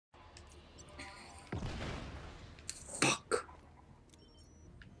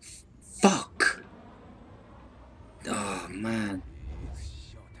Fuck! Oh man.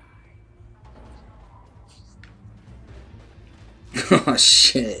 Oh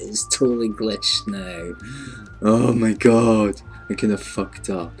shit, it's totally glitched now. Oh my god, I couldn't have fucked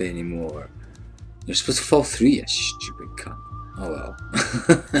up anymore. You're supposed to fall through, you stupid cunt. Oh well.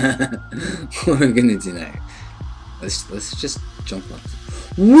 What are we gonna do now? Let's just jump on.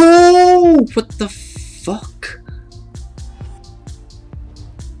 Whoa! What the fuck?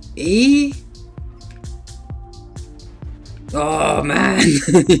 Eh? Oh man,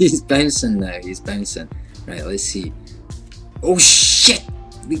 he's bouncing now. He's bouncing. Right, let's see. Oh shit!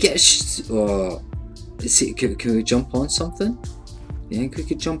 We get oh. Let's see. Can we jump on something? You think we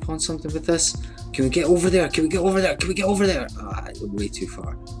could jump on something with this? Can we get over there? Can we get over there? Can we get over there? Ah, way too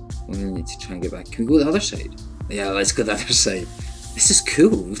far. We're gonna need to try and get back. Can we go the other side? Yeah, let's go the other side. This is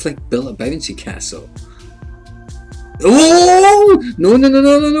cool. We've like built a bouncy castle. Oh! No, no, no,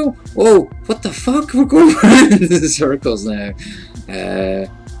 no, no, no! Oh, what the fuck? We're going around in circles now.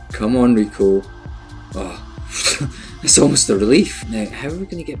 Come on, Rico. Oh, it's almost a relief. Now, how are we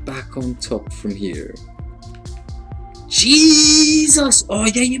going to get back on top from here? Jesus! Oh,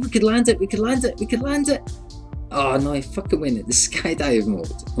 yeah, yeah, we could land it. We could land it. We could land it. Oh, no, I fucking went in the skydive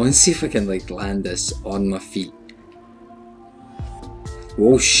mode. I want to see if I can, like, land this on my feet.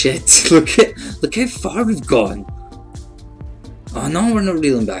 Oh, shit. Look how far we've gone. Oh no, we're not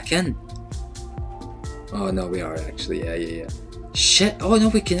reeling back in. Oh no, we are actually, yeah, yeah, yeah. Shit, oh no,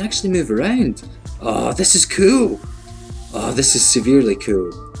 we can actually move around. Oh, this is cool. Oh, this is severely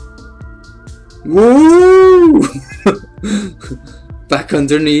cool. Whoa! Back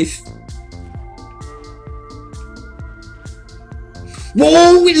underneath.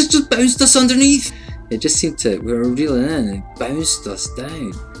 Whoa, it just bounced us underneath. It just seemed to, we were reeling in and it bounced us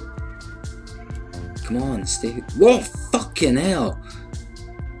down. Come on, stay. Whoa, fucking hell!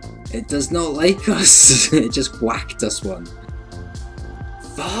 It does not like us. It just whacked us one.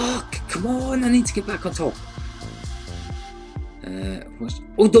 Fuck! Come on, I need to get back on top.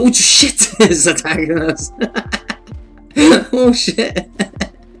 Oh shit! It's attacking us. Oh shit!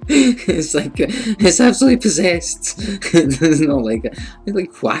 It's like it's absolutely possessed. It does not like it. It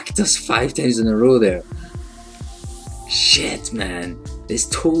like whacked us 5 times in a row there. Shit, man! It's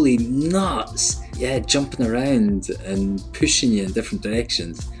totally nuts. Yeah, jumping around and pushing you in different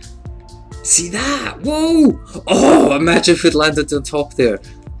directions. See that? Whoa! Oh, imagine if we'd landed on top there.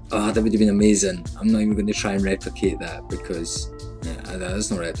 Oh, that would have been amazing. I'm not even going to try and replicate that because yeah, that is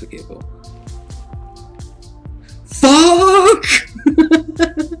not replicable. Fuck!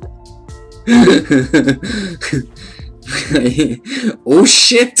 Oh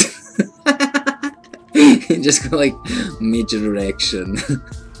shit! He just got like major erection.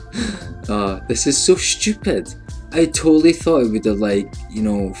 Oh, this is so stupid. I totally thought it would have like, you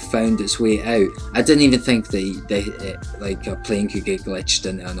know, found its way out. I didn't even think that like a plane could get glitched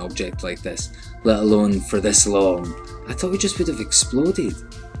into an object like this, let alone for this long. I thought it just would have exploded.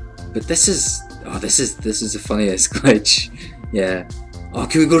 But this is, oh, this is the funniest glitch. Yeah. Oh,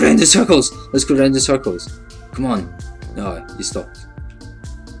 can we go round in circles? Let's go round in circles. Come on. Oh, you stopped.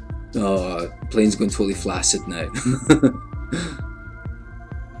 Oh, plane's going totally flaccid now.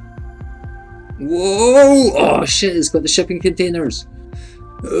 Whoa! Oh shit, it's got the shipping containers.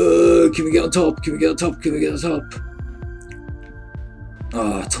 Can we get on top? Can we get on top? Can we get on top?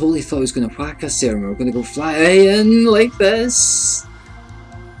 Oh, I totally thought it was going to whack us there and we were going to go flying like this.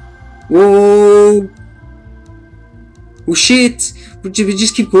 Whoa! Oh shit! We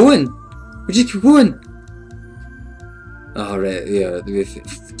just keep going. We just keep going. Oh, right, yeah.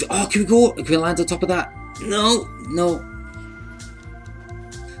 Oh, can we go? Can we land on top of that? No, no.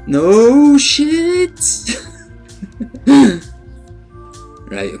 No shit!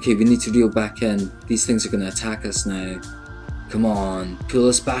 Right, okay, we need to reel back in. These things are going to attack us now. Come on, pull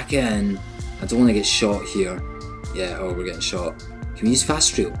us back in. I don't want to get shot here. Yeah, oh, we're getting shot. Can we use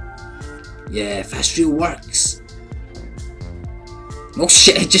fast reel? Yeah, fast reel works. Oh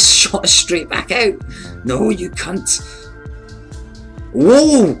shit, it just shot us straight back out. No, you cunt.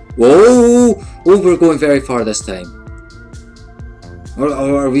 Whoa! Whoa! Oh, we're going very far this time. Or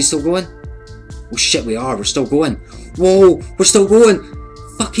are we still going? Oh shit, we are. We're still going. Whoa, we're still going.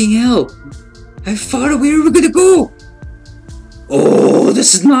 Fucking hell. How far away are we going to go? Oh,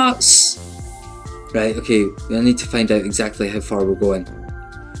 this is nuts. Right, okay. We need to find out exactly how far we're going.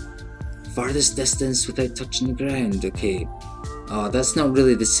 Farthest distance without touching the ground. Okay. Oh, that's not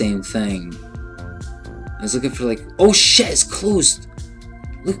really the same thing. I was looking for like... Oh shit, it's closed.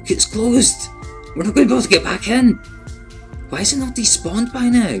 Look, it's closed. We're not going to be able to get back in. Why is it not despawned by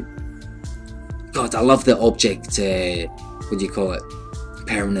now? God, I love the object, what do you call it?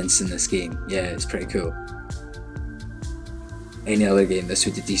 permanence in this game. Yeah, it's pretty cool. Any other game this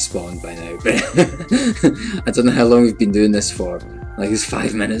would have despawned by now, but I don't know how long we've been doing this for. Like it's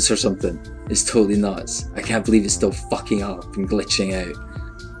 5 minutes or something. It's totally nuts. I can't believe it's still fucking up and glitching out.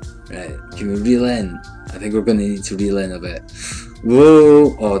 Right, can we reel in? I think we're going to need to reel in a bit.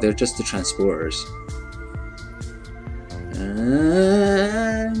 Whoa! Oh, they're just the transporters.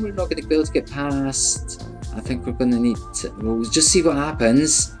 We're not going to be able to get past. I think we're going to need to... We'll just see what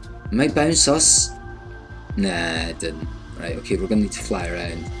happens. It might bounce us. Nah, it didn't. Right, okay, we're going to need to fly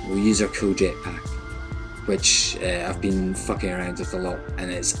around. We'll use our cool jetpack, which I've been fucking around with a lot,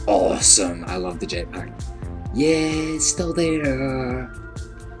 and it's awesome. I love the jetpack. Yeah, it's still there.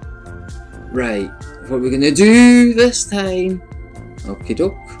 Right, what are we going to do this time? Okie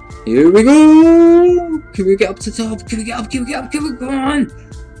doke. Here we go! Can we get up to the top? Can we get up? Can we get up? Can we go on?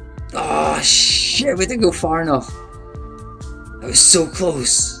 Oh shit, we didn't go far enough. That was so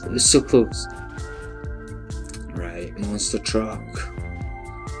close. It was so close. Right, monster truck.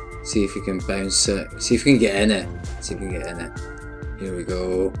 See if we can bounce it. See if we can get in it. See if we can get in it. Here we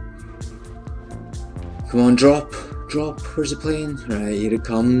go. Come on, drop. Drop. Where's the plane? Right, here it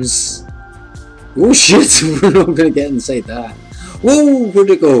comes. Oh shit, we're not gonna get inside that. Whoa, where'd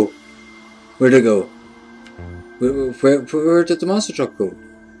it go? Where'd it go? Where did the monster truck go?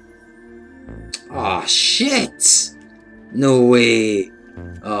 Ah, shit! No way!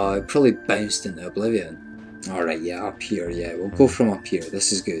 Oh, it probably bounced into oblivion. Alright, yeah, up here, yeah, we'll go from up here,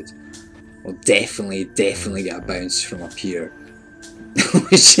 this is good. We'll definitely get a bounce from up here. Oh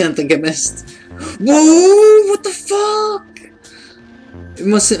shit, I think I missed. Whoa, what the fuck? It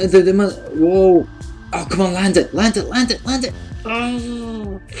mustn't, they must, whoa. Oh, come on, land it, land it, land it, land it.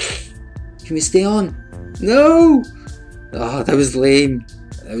 Oh. Can we stay on? No! Oh, that was lame.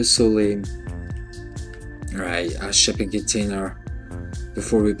 That was so lame. Right, a shipping container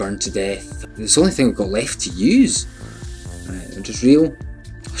before we burn to death. It's the only thing we've got left to use. Right, we'll just reel.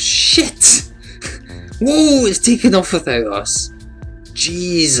 Oh, shit! Whoa, it's taken off without us.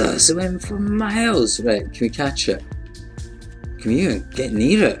 Jesus, it went for miles. Right, can we catch it? Can we even get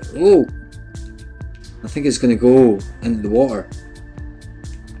near it? Oh! I think it's going to go into the water.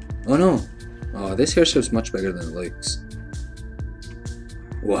 Oh no. Oh, this airship's much bigger than it looks.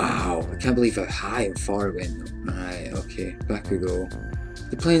 Wow, I can't believe how high and far it went though. Alright, okay, back we go.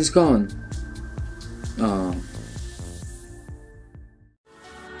 The plane's gone. Oh.